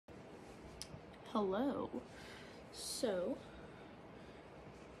Hello. So,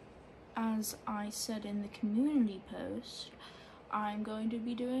 as I said in the community post, I'm going to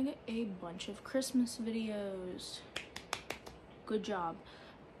be doing a bunch of Christmas videos. Good job.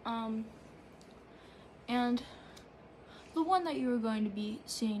 And the one that you are going to be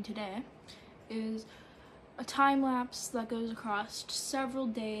seeing today is a time lapse that goes across several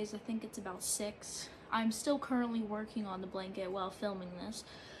days. I think it's about 6. I'm still currently working on the blanket while filming this,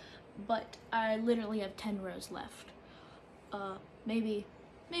 but I literally have 10 rows left. Maybe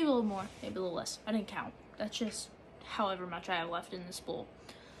a little more, maybe a little less. I didn't count. That's just however much I have left in this spool.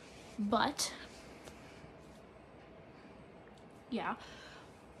 But yeah,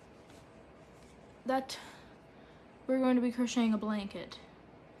 that we're going to be crocheting a blanket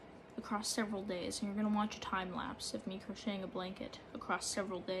across several days, and you're going to watch a time lapse of me crocheting a blanket across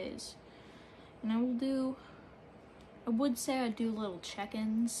several days. And I would say I'd do little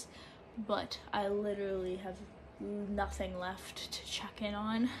check-ins, but I literally have nothing left to check in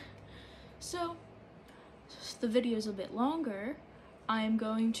on. So the video's a bit longer. I'm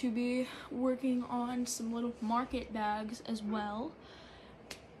going to be working on some little market bags as well,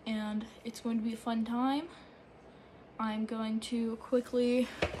 and it's going to be a fun time. I'm going to quickly,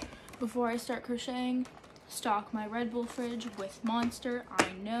 before I start crocheting, stock my Red Bull fridge with Monster.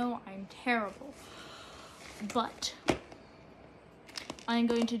 I know I'm terrible, but I'm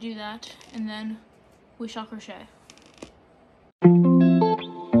going to do that, and then we shall crochet.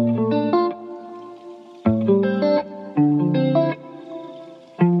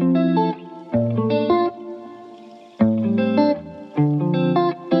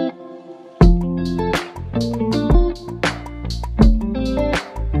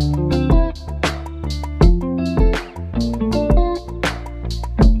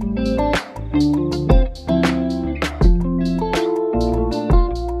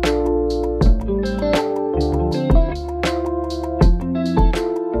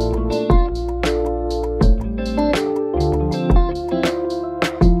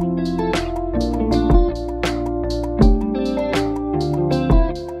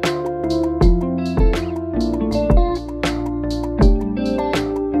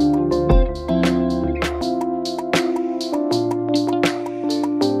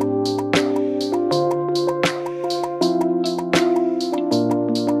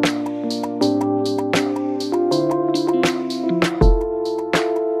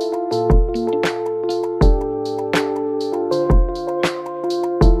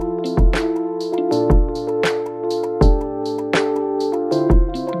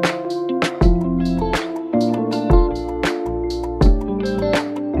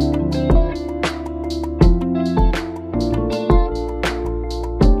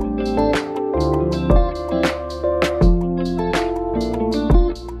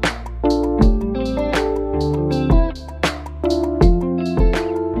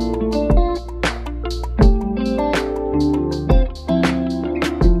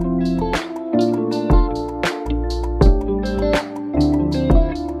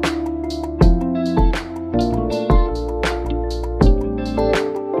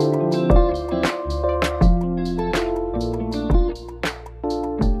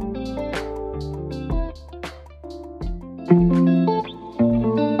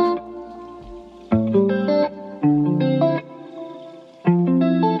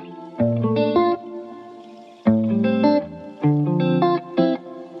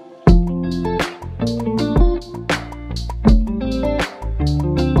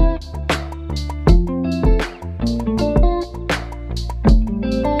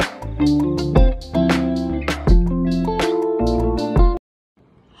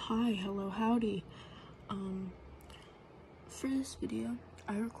 Hi, hello, howdy. For this video,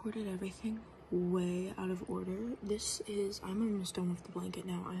 I recorded everything way out of order. I'm almost done with the blanket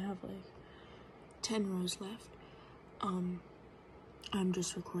now. I have like 10 rows left. I'm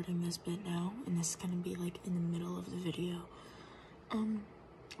just recording this bit now, and this is gonna be like in the middle of the video. But I'm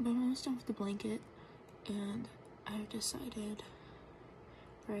almost done with the blanket, and I've decided,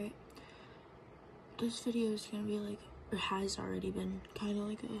 right, this video is gonna be like, or has already been kind of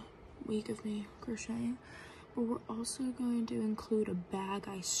like a week of me crocheting, but we're also going to include a bag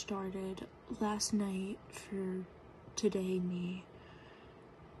I started last night for today me,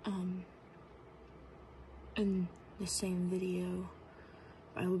 in the same video.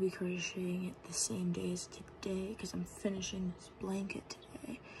 I will be crocheting it the same day as today because I'm finishing this blanket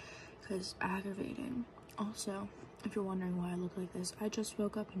today, because aggravating. Also, if you're wondering why I look like this, I just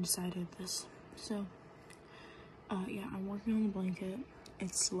woke up and decided this. So yeah, I'm working on the blanket.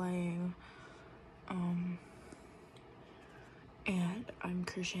 It's laying. and I'm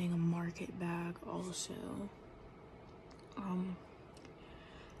crocheting a market bag also.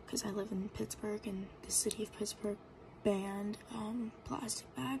 Because I live in Pittsburgh, and the city of Pittsburgh banned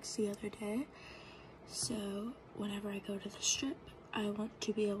plastic bags the other day. So whenever I go to the strip, I want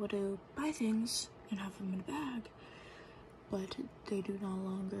to be able to buy things and have them in a bag, but they do no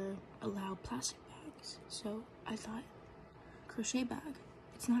longer allow plastic bags. So I thought, crochet bag.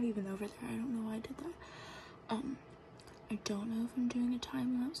 It's not even over there. I don't know why I did that. I don't know if I'm doing a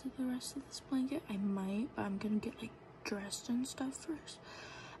time lapse of the rest of this blanket. I might, but I'm gonna get like dressed and stuff first.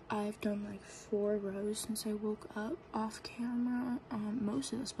 I've done like 4 rows since I woke up off camera.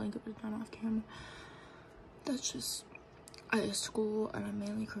 Most of this blanket was done off camera. That's just, I have school and I'm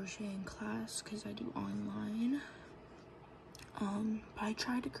mainly crocheting class because I do online. But I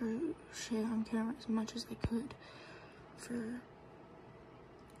tried to crochet on camera as much as I could for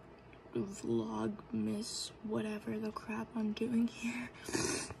vlogmas, whatever the crap I'm doing here.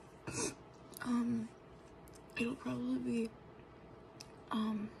 It'll probably be,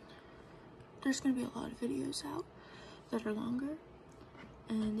 there's gonna be a lot of videos out that are longer,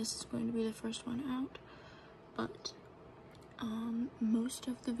 and this is going to be the first one out. But most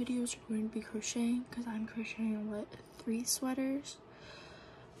of the videos are going to be crocheting because I'm crocheting 3 sweaters,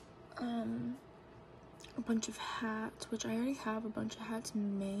 a bunch of hats, which I already have a bunch of hats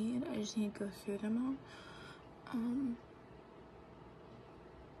made. I just need to go through them all, and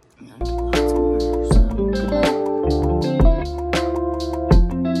lots more. So good luck.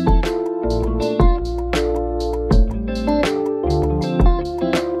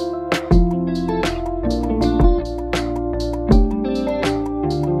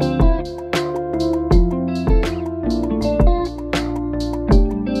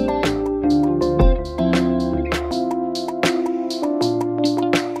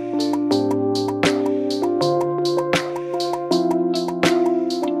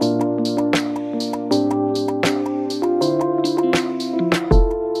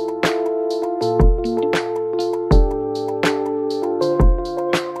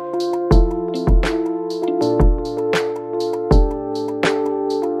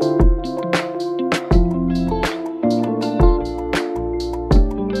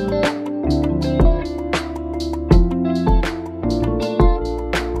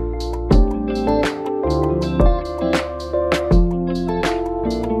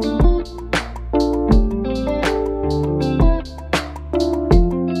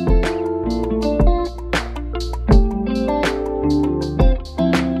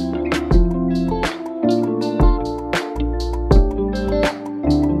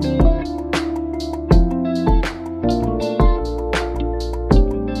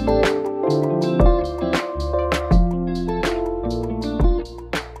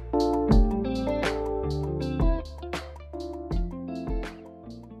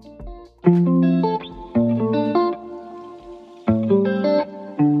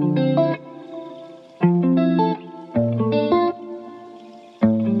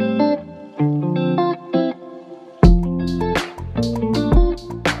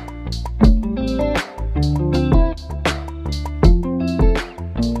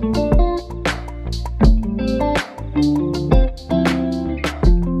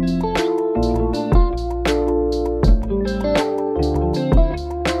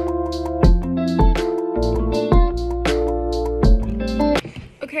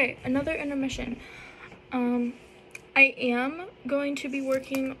 Okay, another intermission. I am going to be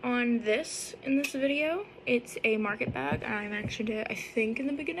working on this in this video. It's a market bag, and I mentioned it, I think, in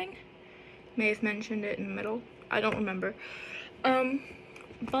the beginning. May have mentioned it in the middle. I don't remember.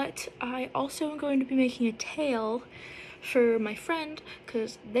 But I also am going to be making a tail for my friend,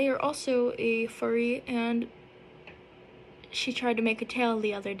 because they are also a furry, and she tried to make a tail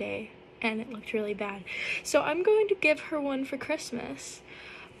the other day, and it looked really bad. So I'm going to give her one for Christmas.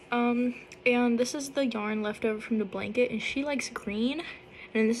 And this is the yarn left over from the blanket, and she likes green,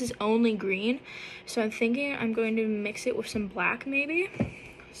 and this is only green, so I'm thinking I'm going to mix it with some black maybe.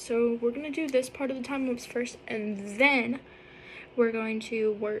 So we're gonna do this part of the time lapse first, and then we're going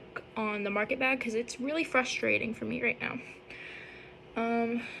to work on the market bag because it's really frustrating for me right now.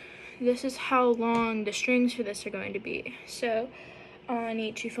 This is how long the strings for this are going to be. So I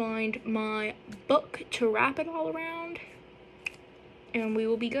need to find my book to wrap it all around, and we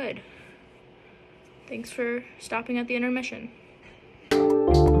will be good. Thanks for stopping at the intermission.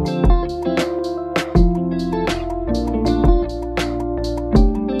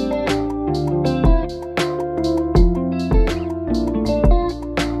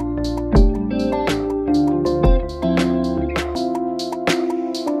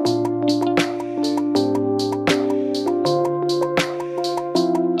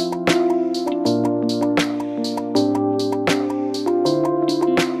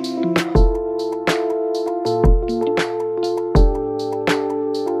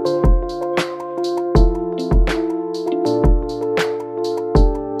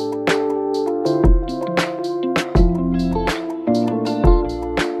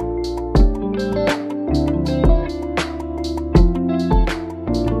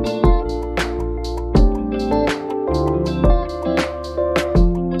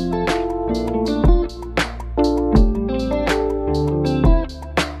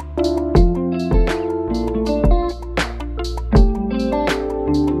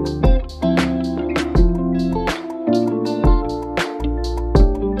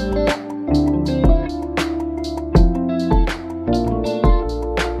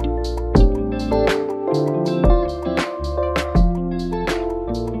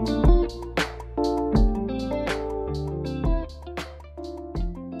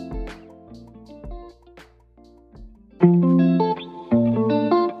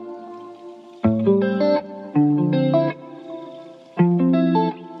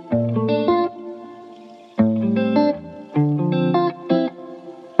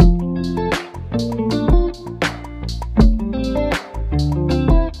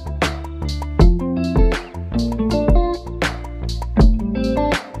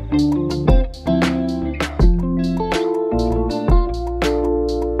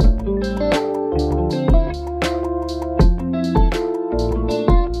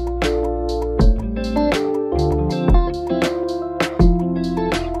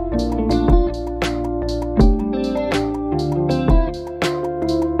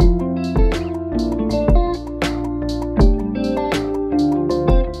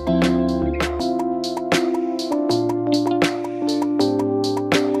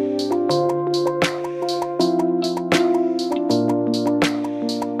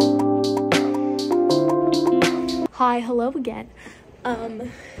 Hi, hello again.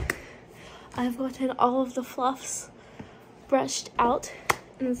 I've gotten all of the fluffs brushed out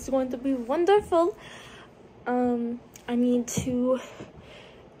and it's going to be wonderful. I need to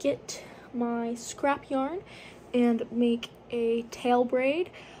get my scrap yarn and make a tail braid.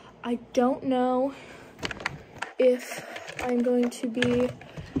 I don't know if I'm going to be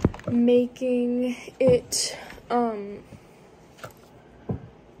making it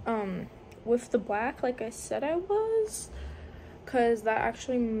with the black like I said I was, because that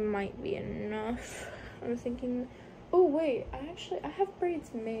actually might be enough. I'm thinking, oh wait, I have braids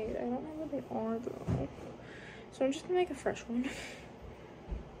made. I don't know where they are though, so I'm just gonna make a fresh one.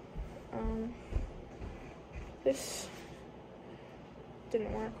 This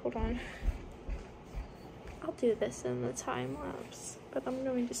didn't work. Hold on, I'll do this in the time lapse, but I'm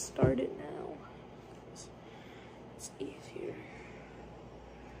going to start it now. It's easier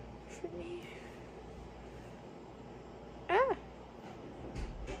for me.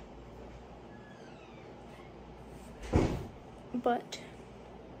 But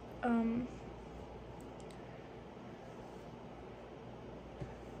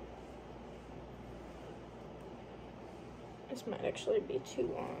this might actually be too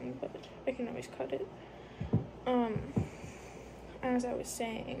long, but I can always cut it. As I was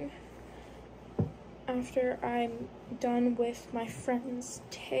saying, after I'm done with my friend's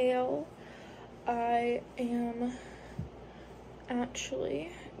tail, I am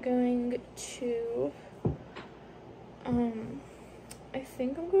actually going to I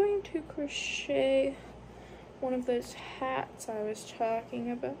think I'm going to crochet one of those hats I was talking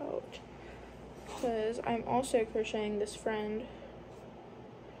about, because I'm also crocheting this friend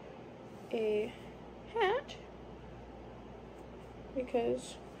a hat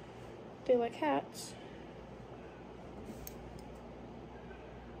because they like hats.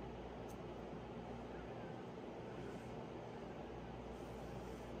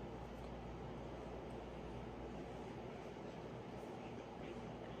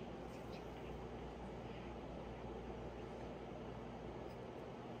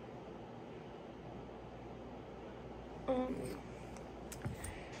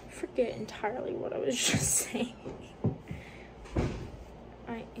 Forget entirely what I was just saying.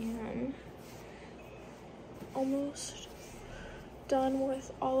 I am almost done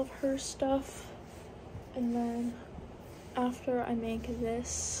with all of her stuff, and then after I make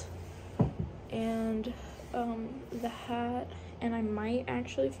this and the hat, and I might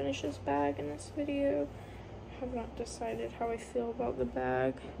actually finish this bag in this video. I have not decided how I feel about the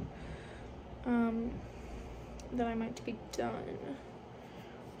bag. Then I might be done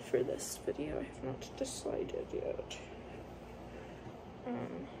for this video. I have not decided yet.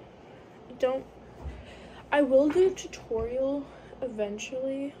 I will do a tutorial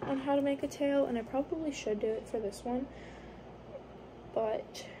eventually on how to make a tail, and I probably should do it for this one,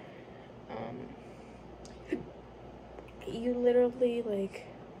 but you literally, like,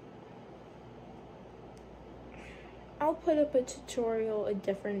 I'll put up a tutorial a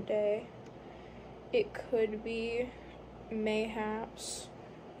different day. It could be mayhaps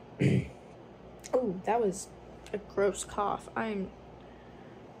oh, that was a gross cough. I'm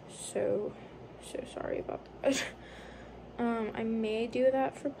so sorry about that. I may do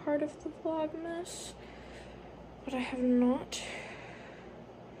that for part of the vlogmas, but I have not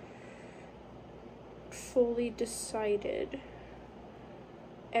fully decided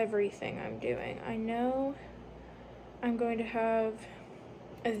everything I'm doing. I know I'm going to have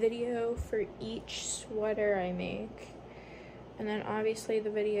a video for each sweater I make, and then obviously the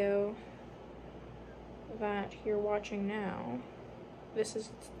video that you're watching now, this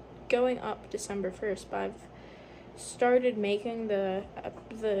is going up December 1st, but I've started making the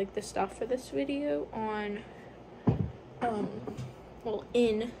stuff for this video on well,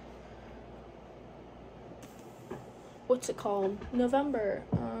 in what's it called, November.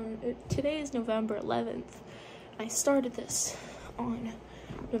 Today is November 11th. I started this on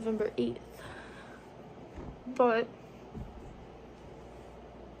November 8th, but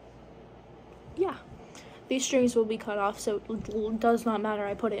yeah, these strings will be cut off, so it does not matter.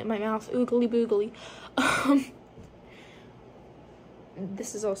 I put it in my mouth, oogly boogly.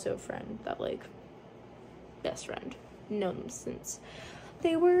 This is also a friend that, like, best friend, known them since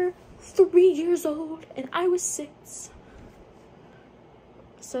they were 3 years old and I was 6,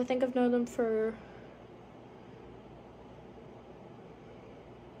 so I think I've known them for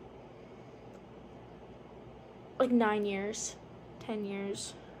like 9 years, 10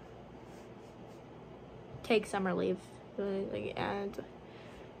 years. Take summer leave, like, and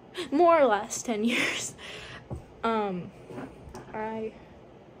more or less 10 years. I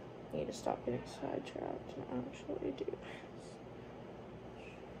need to stop getting sidetracked and actually do this.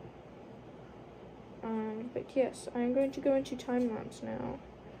 But yes, I'm going to go into time lapse now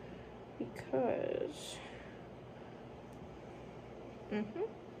because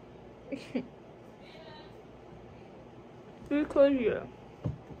because yeah.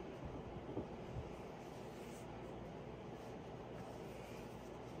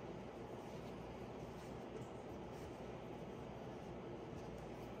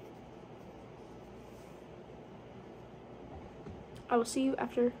 I will see you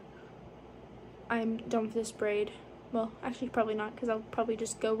after I'm done with this braid. Well, actually probably not, because I'll probably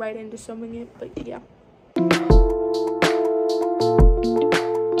just go right into sewing it, but yeah.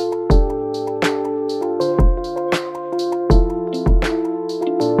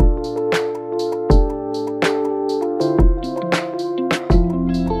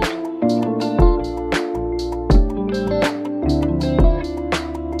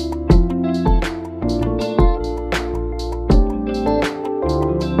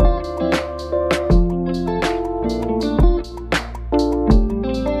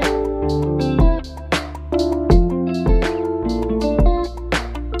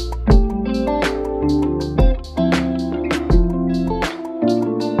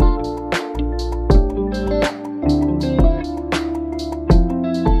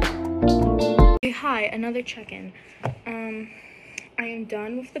 Hi, another check-in. I am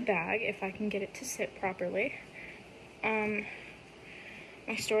done with the bag, if I can get it to sit properly.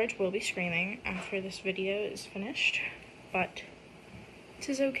 My storage will be screaming after this video is finished, but it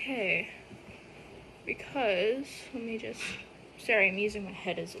is okay, because, sorry, I'm using my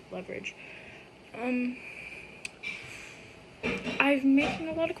head as leverage. I'm making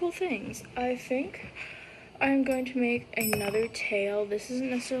a lot of cool things. I think I'm going to make another tail. This isn't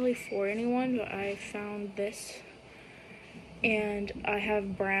necessarily for anyone, but I found this, and I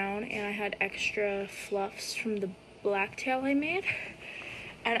have brown, and I had extra fluffs from the black tail I made,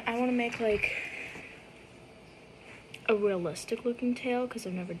 and I want to make like a realistic looking tail because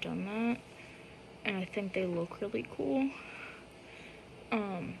I've never done that, and I think they look really cool.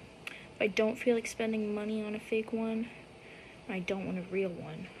 I don't feel like spending money on a fake one. I don't want a real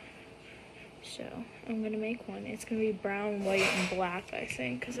one. So, I'm gonna make one. It's gonna be brown, white, and black, I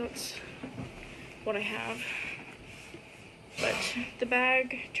think, because that's what I have. But the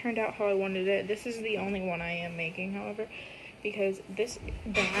bag turned out how I wanted it. This is the only one I am making, however, because this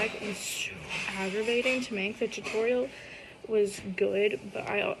bag is so aggravating to make. The tutorial was good, but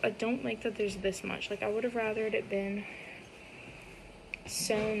I don't like that there's this much. Like, I would have rathered it been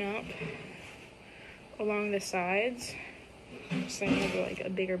sewn up along the sides. Saying over like a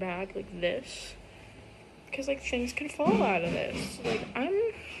bigger bag like this, because like things can fall out of this. Like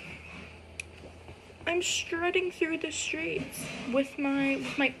I'm strutting through the streets with my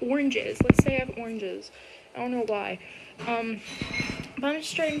oranges. Let's say I have oranges. I don't know why. But I'm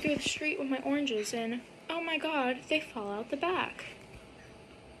strutting through the street with my oranges, and oh my god, they fall out the back.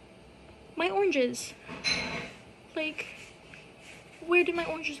 My oranges. Like, where did my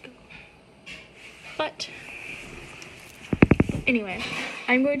oranges go? But anyway,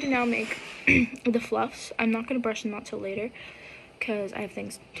 I'm going to now make the fluffs. I'm not going to brush them out till later because I have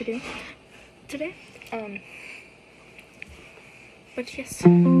things to do today. But yes.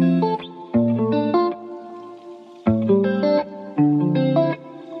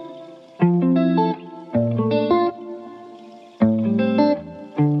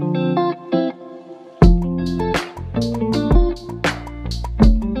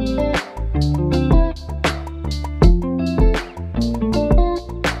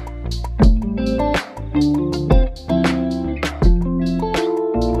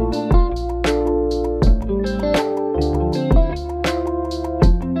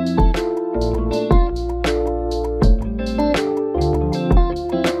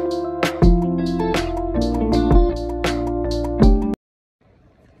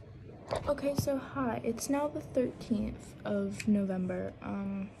 Okay, so hi, it's now the 13th of November,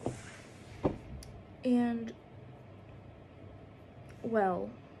 and, well,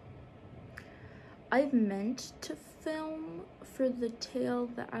 I meant to film for the tail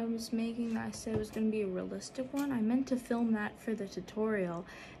that I was making that I said was going to be a realistic one. I meant to film that for the tutorial,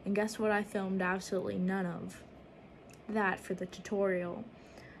 and guess what I filmed? Absolutely none of that for the tutorial.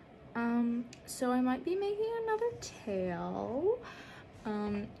 So I might be making another tail.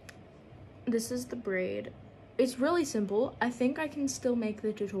 This is the braid. It's really simple. I think I can still make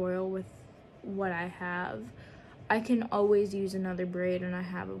the tutorial with what I have. I can always use another braid, and I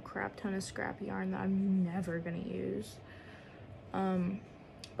have a crap ton of scrap yarn that I'm never gonna use.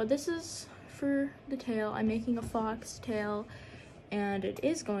 But this is for the tail. I'm making a fox tail, and it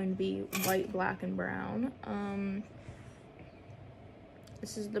is going to be white, black, and brown.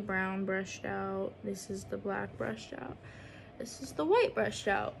 This is the brown brushed out, this is the black brushed out, this is the white brushed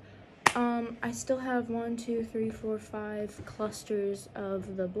out. I still have 1, 2, 3, 4, 5 clusters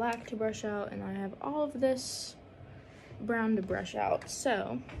of the black to brush out, and I have all of this brown to brush out.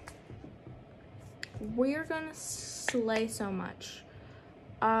 So we're gonna slay so much.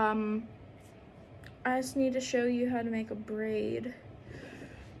 I just need to show you how to make a braid,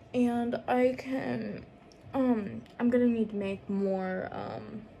 and I can I'm gonna need to make more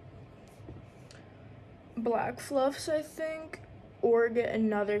black fluffs, I think, or get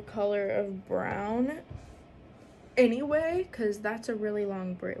another color of brown anyway, because that's a really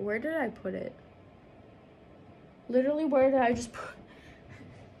long braid. Where did I put it? Literally, where did I just put?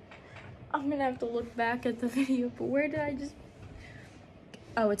 I'm gonna have to look back at the video, but where did I just?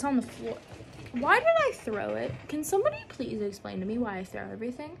 Oh, it's on the floor. Why did I throw it? Can somebody please explain to me why I throw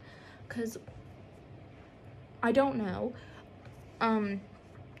everything? Because I don't know.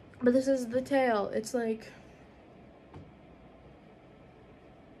 But this is the tail. It's like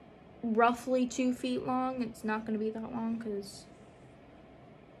roughly 2 feet long. It's not gonna be that long because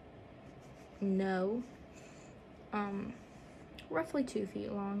no. Roughly 2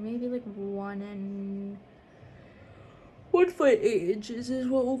 feet long, maybe like 1 foot 8 inches is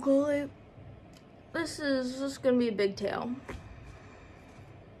what we'll call it. This is gonna be a big tail.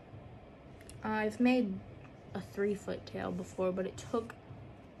 I've made a 3-foot tail before, but it took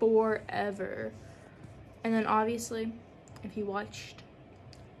forever. And then obviously, if you watched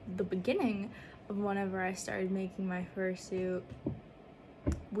the beginning of whenever I started making my fursuit,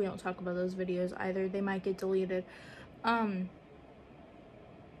 we don't talk about those videos either. They might get deleted. Then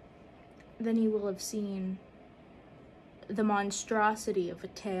you will have seen the monstrosity of a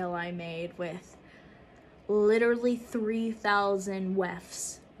tail I made with literally 3,000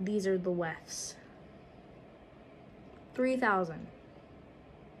 wefts. These are the wefts. 3,000.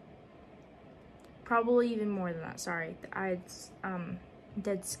 Probably even more than that. Sorry, I had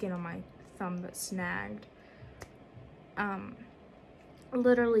dead skin on my thumb that snagged.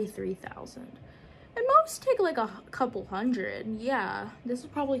 Literally 3,000. And most take like a couple hundred. Yeah, this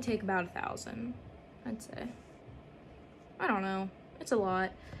would probably take about 1,000, I'd say. I don't know. It's a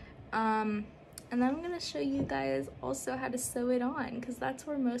lot. And then I'm gonna show you guys also how to sew it on, because that's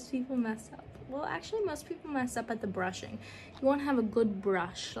where most people mess up. Well, actually, most people mess up at the brushing. You want to have a good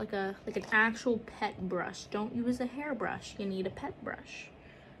brush, like an actual pet brush. Don't use a hairbrush. You need a pet brush.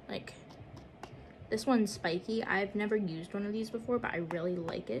 Like, this one's spiky. I've never used one of these before, but I really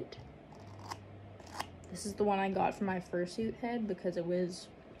like it. This is the one I got for my fursuit head because it was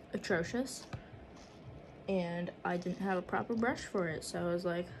atrocious. And I didn't have a proper brush for it, so I was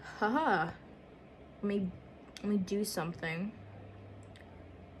like, haha, let me do something.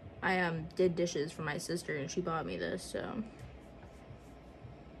 I did dishes for my sister and she bought me this, so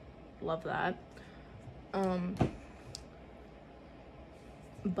love that.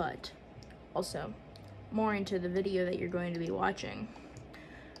 But also more into the video that you're going to be watching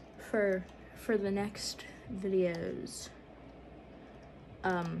for the next videos.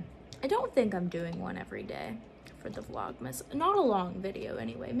 I don't think I'm doing one every day for the vlogmas. Not a long video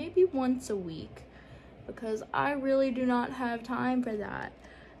anyway, maybe once a week, because I really do not have time for that.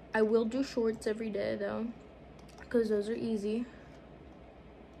 I will do shorts every day though, because those are easy-ish.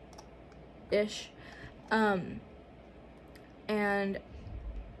 And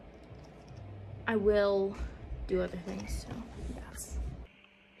I will do other things, so yes.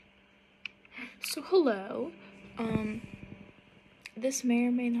 So hello, this may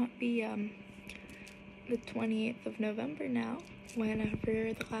or may not be the 28th of November now,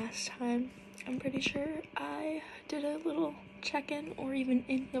 whenever the last time, I'm pretty sure I did a little check-in or even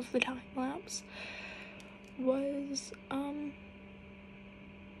any of the time lapse was I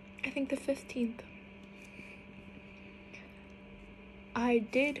think the 15th. I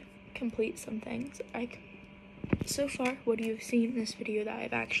did complete some things. So far, what you've seen in this video that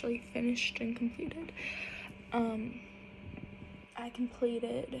I've actually finished and completed, I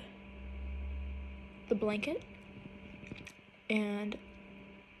completed the blanket and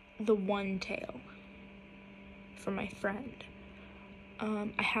the one tail for my friend.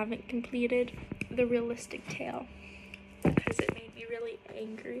 I haven't completed the realistic tail because it made me really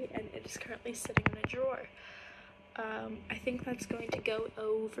angry and it is currently sitting in a drawer. I think that's going to go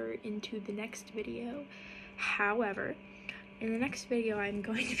over into the next video. However, in the next video, I'm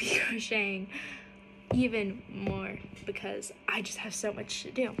going to be crocheting even more because I just have so much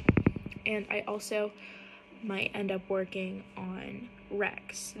to do. And I also might end up working on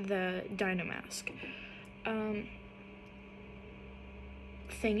Rex, the dino mask.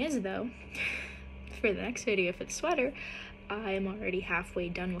 Thing is though, for the next video for the sweater, I am already halfway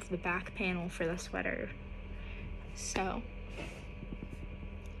done with the back panel for the sweater. So,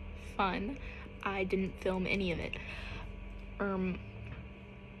 fun. I didn't film any of it.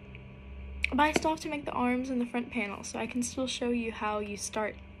 But I still have to make the arms and the front panel, so I can still show you how you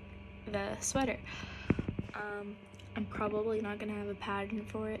start the sweater. I'm probably not gonna have a pattern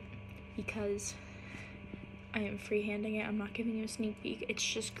for it because I am freehanding it. I'm not giving you a sneak peek. It's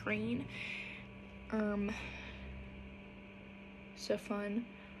just green. So fun.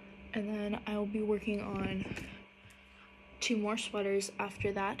 And then I'll be working on 2 more sweaters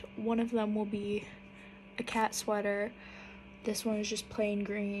after that. One of them will be a cat sweater. This one is just plain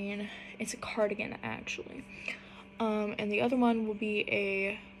green. It's a cardigan actually. And the other one will be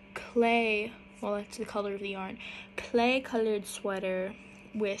a clay, well that's the color of the yarn, clay colored sweater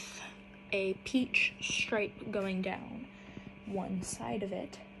with a peach stripe going down one side of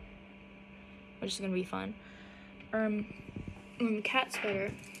it, which is gonna be fun. And the cat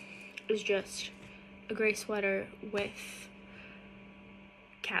sweater is just a gray sweater with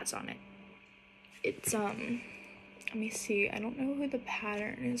cats on it. It's let me see, I don't know who the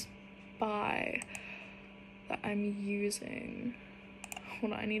pattern is by that I'm using.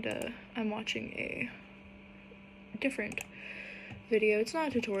 Hold on, I'm watching a different video. It's not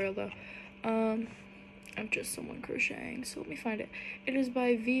a tutorial though. I'm just someone crocheting, so let me find it. It is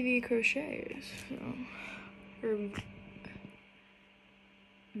by VV Crochets, so, or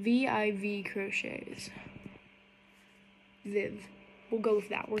VIV Crochets. Viv. We'll go with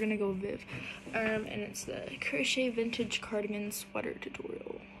that. We're gonna go with Viv. And it's the crochet vintage cardigan sweater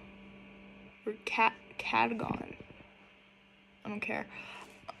tutorial. Or catagon. I don't care.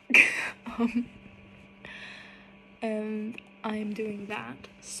 And I'm doing that.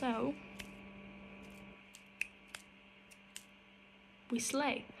 So we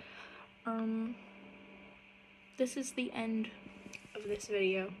slay. This is the end of this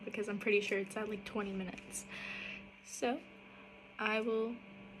video because I'm pretty sure it's at like 20 minutes. So I will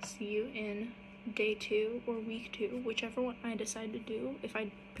see you in day 2 or week 2, whichever one I decide to do. If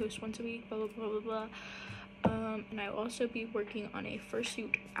I post once a week, blah, blah, blah, blah, blah. And I'll also be working on a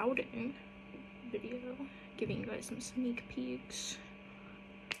fursuit outing video, giving you guys some sneak peeks.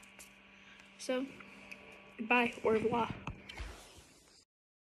 So, goodbye, au revoir.